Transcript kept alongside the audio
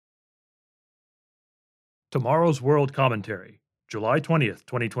Tomorrow's World Commentary, July 20th,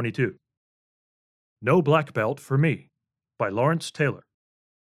 2022. No Black Belt for Me by Lawrence Taylor.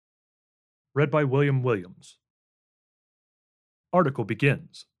 Read by William Williams. Article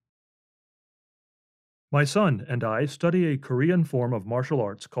begins. My son and I study a Korean form of martial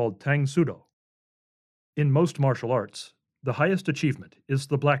arts called Tang Sudo. In most martial arts, the highest achievement is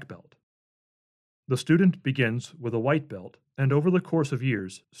the black belt. The student begins with a white belt, and over the course of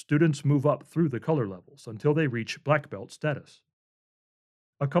years, students move up through the color levels until they reach black belt status.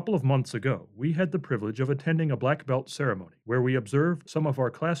 A couple of months ago, we had the privilege of attending a black belt ceremony where we observed some of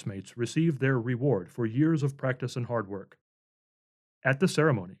our classmates receive their reward for years of practice and hard work. At the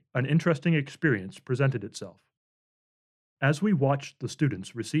ceremony, an interesting experience presented itself. As we watched the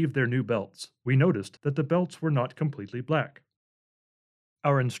students receive their new belts, we noticed that the belts were not completely black.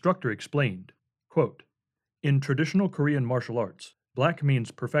 Our instructor explained, quote, "In traditional Korean martial arts, black means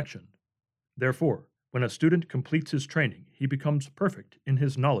perfection. Therefore, when a student completes his training, he becomes perfect in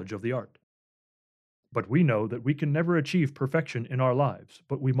his knowledge of the art. But we know that we can never achieve perfection in our lives,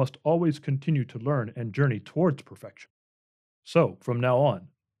 but we must always continue to learn and journey towards perfection. So, from now on,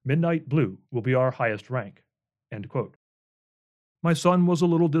 Midnight Blue will be our highest rank." End quote. My son was a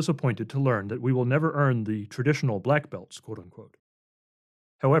little disappointed to learn that we will never earn the traditional black belts, quote unquote.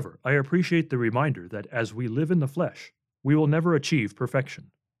 However, I appreciate the reminder that as we live in the flesh, we will never achieve perfection.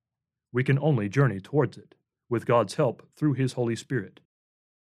 We can only journey towards it, with God's help through His Holy Spirit.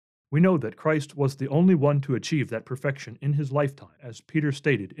 We know that Christ was the only one to achieve that perfection in his lifetime, as Peter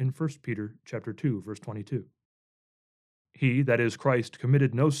stated in 1 Peter chapter 2, verse 22. He, that is Christ,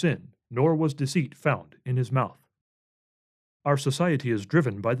 committed no sin, nor was deceit found in his mouth. Our society is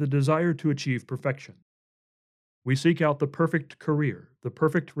driven by the desire to achieve perfection. We seek out the perfect career, the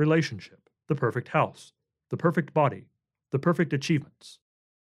perfect relationship, the perfect house, the perfect body, the perfect achievements.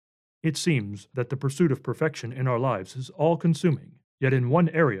 It seems that the pursuit of perfection in our lives is all-consuming, yet in one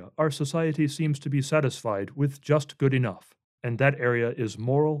area our society seems to be satisfied with just good enough, and that area is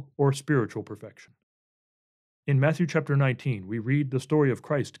moral or spiritual perfection. In Matthew chapter 19, we read the story of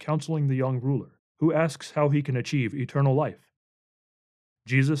Christ counseling the young ruler, who asks how he can achieve eternal life.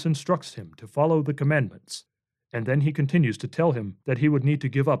 Jesus instructs him to follow the commandments, and then he continues to tell him that he would need to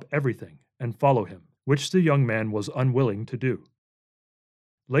give up everything and follow him, which the young man was unwilling to do.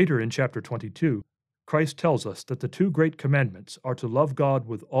 Later in chapter 22, Christ tells us that the two great commandments are to love God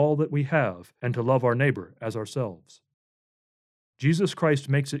with all that we have and to love our neighbor as ourselves. Jesus Christ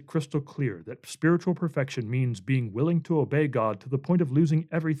makes it crystal clear that spiritual perfection means being willing to obey God to the point of losing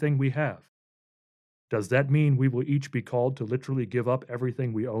everything we have. Does that mean we will each be called to literally give up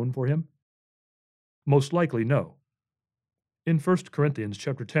everything we own for Him? Most likely no. In 1 Corinthians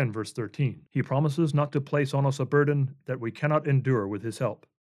chapter 10, verse 13, He promises not to place on us a burden that we cannot endure with His help.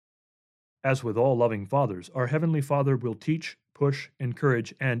 As with all loving fathers, our Heavenly Father will teach, push,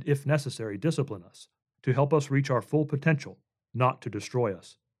 encourage, and, if necessary, discipline us, to help us reach our full potential, not to destroy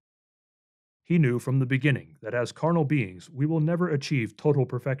us. He knew from the beginning that as carnal beings we will never achieve total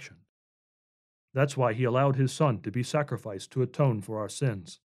perfection. That's why He allowed His Son to be sacrificed to atone for our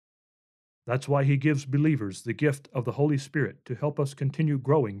sins. That's why He gives believers the gift of the Holy Spirit to help us continue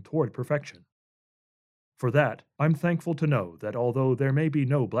growing toward perfection. For that, I'm thankful to know that although there may be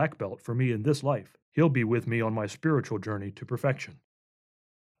no black belt for me in this life, He'll be with me on my spiritual journey to perfection.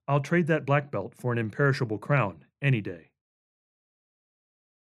 I'll trade that black belt for an imperishable crown any day.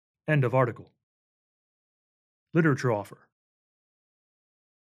 End of article. Literature offer.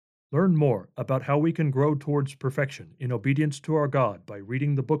 Learn more about how we can grow towards perfection in obedience to our God by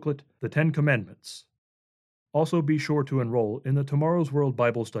reading the booklet, The 10 Commandments. Also be sure to enroll in the Tomorrow's World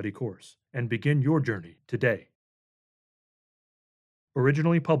Bible Study course and begin your journey today.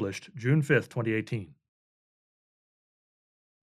 Originally published June 5, 2018.